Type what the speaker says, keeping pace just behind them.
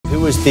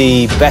Who was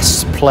the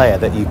best player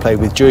that you played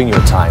with during your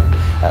time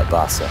at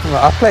Barca?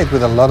 Well, I played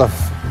with a lot of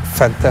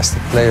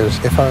fantastic players.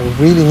 If I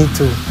really need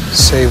to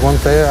say one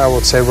player, I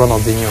would say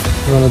Ronaldinho.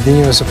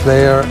 Ronaldinho is a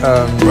player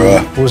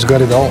who's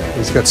got it all.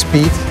 He's got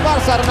speed,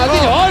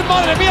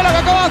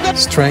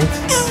 strength,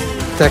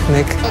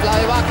 technique,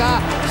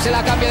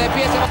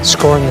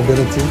 scoring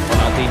ability.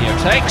 Ronaldinho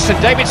takes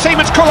and David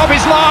Seaman's caught up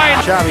his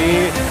line.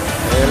 Xavi,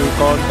 el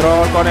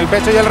control con el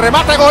pecho y el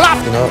remate,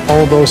 golazo. You know,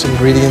 all those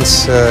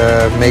ingredients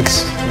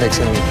makes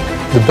him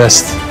the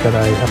best that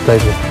I have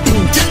played with.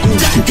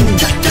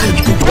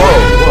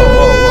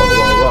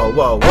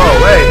 Whoa,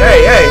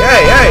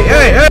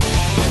 hey.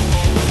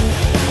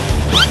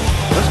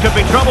 This could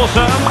be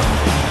troublesome.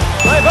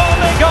 They've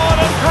only gone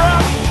and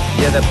grabbed.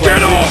 Yeah,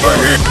 get over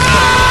here!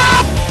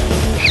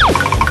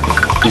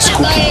 He's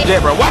cooking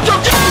Deborah. Watch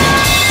out!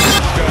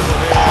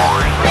 Oh,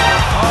 yeah!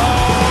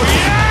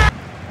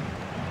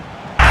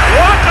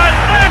 What an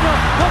ever!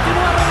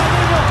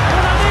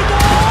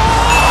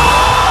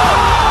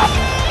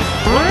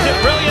 Runs it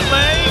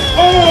brilliantly.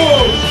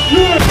 Oh,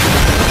 shit!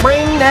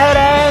 Bring that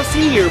ass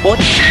here, boy.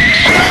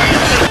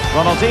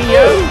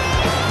 Ronaldinho.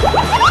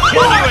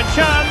 Genuine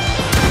chance.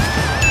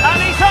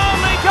 And he's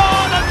only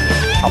gone.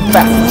 I'm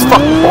fast as fuck,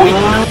 boy.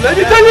 Let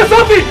me tell you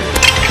something!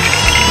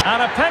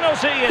 And a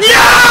penalty is...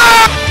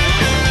 Yeah!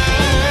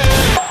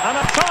 And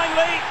a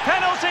timely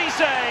penalty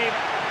save.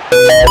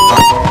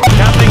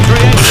 Can they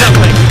create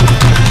something?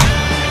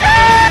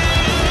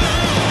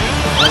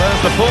 Well,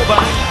 there's the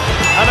fullback.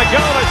 And a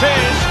goal it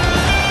is.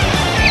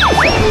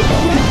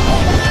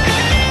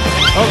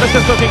 Oh, this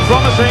is looking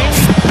promising.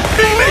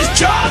 English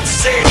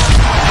chances!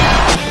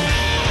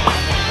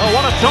 Oh,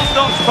 what a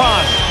top-notch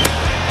pass.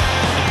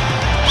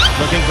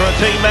 Looking for a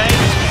teammate.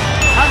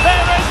 And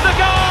there is the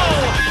goal!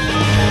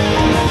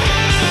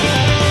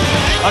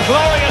 A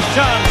glorious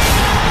chance.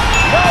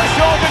 No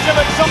shortage of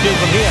excitement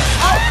from here.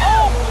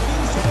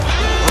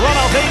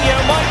 Ronaldinho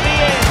might be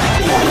in.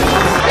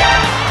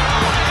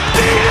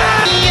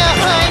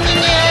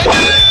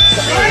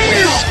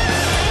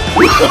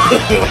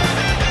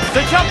 To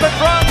jump in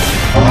front.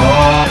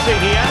 Is he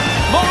here?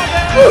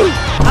 Morgan!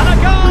 And a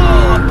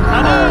goal!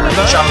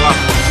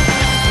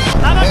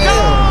 And a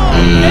goal!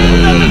 In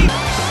the lead!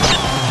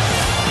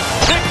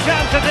 Big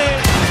chance it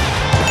is!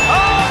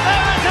 Oh,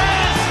 there it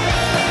is!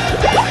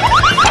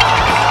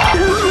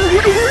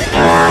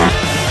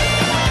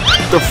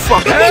 The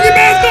fuck?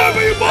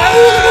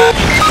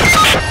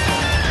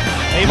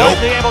 He might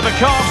be able to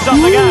carve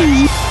something out.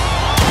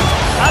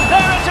 And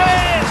there it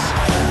is!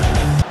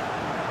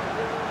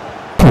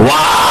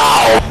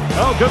 Wow!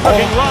 Oh, good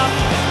looking run.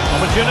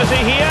 Opportunity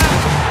here.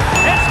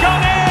 It's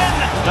gone in!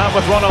 Now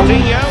with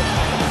Ronaldinho.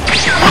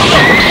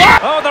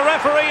 Oh, the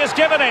referee has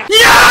given it.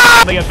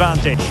 Yeah! The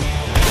advantage.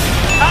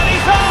 And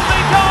he's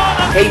only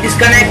gone! Hey,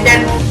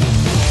 disconnected.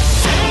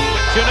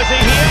 Opportunity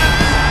here.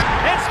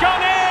 It's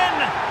gone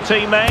in!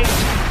 Teammate.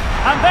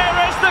 And there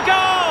is the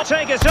goal!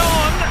 Take it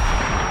on.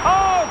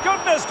 Oh,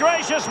 goodness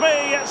gracious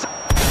me!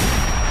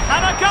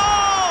 And a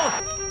goal!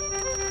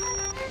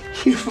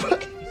 You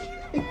fucking...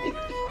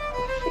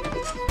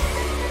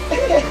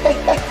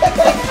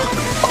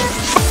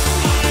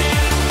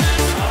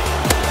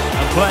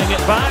 And playing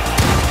it back.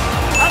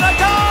 And a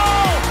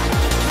goal!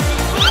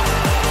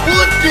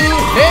 What the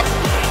heck?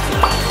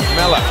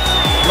 Mella,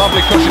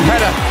 lovely cushion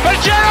header.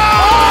 Vegito!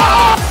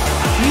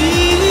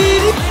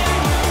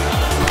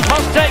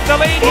 Must take the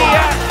lead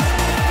here.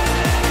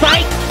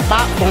 Fight,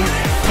 bop, boom,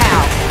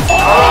 pow.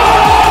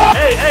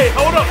 Hey,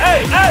 hold up,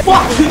 hey!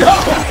 What? No!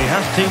 He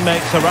has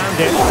teammates around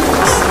him.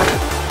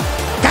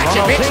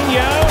 Gotcha, bitch.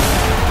 Ronaldinho.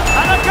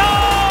 And a goal!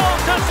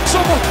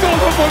 Somos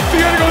todos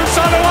Montiel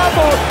Gonzalo,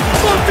 vamos!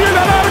 Montiel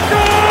al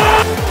arco!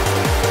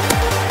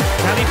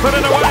 Can he put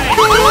it away?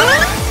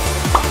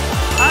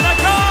 And a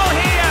goal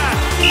here!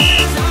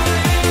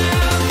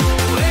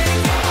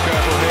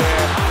 Careful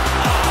here.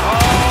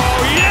 Oh,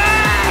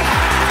 yeah!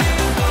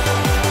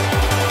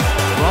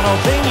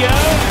 Ronaldinho.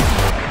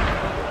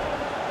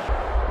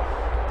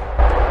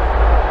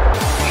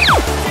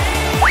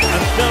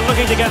 And still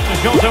looking to get the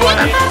shot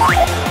away.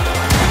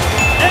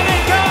 In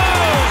it goes!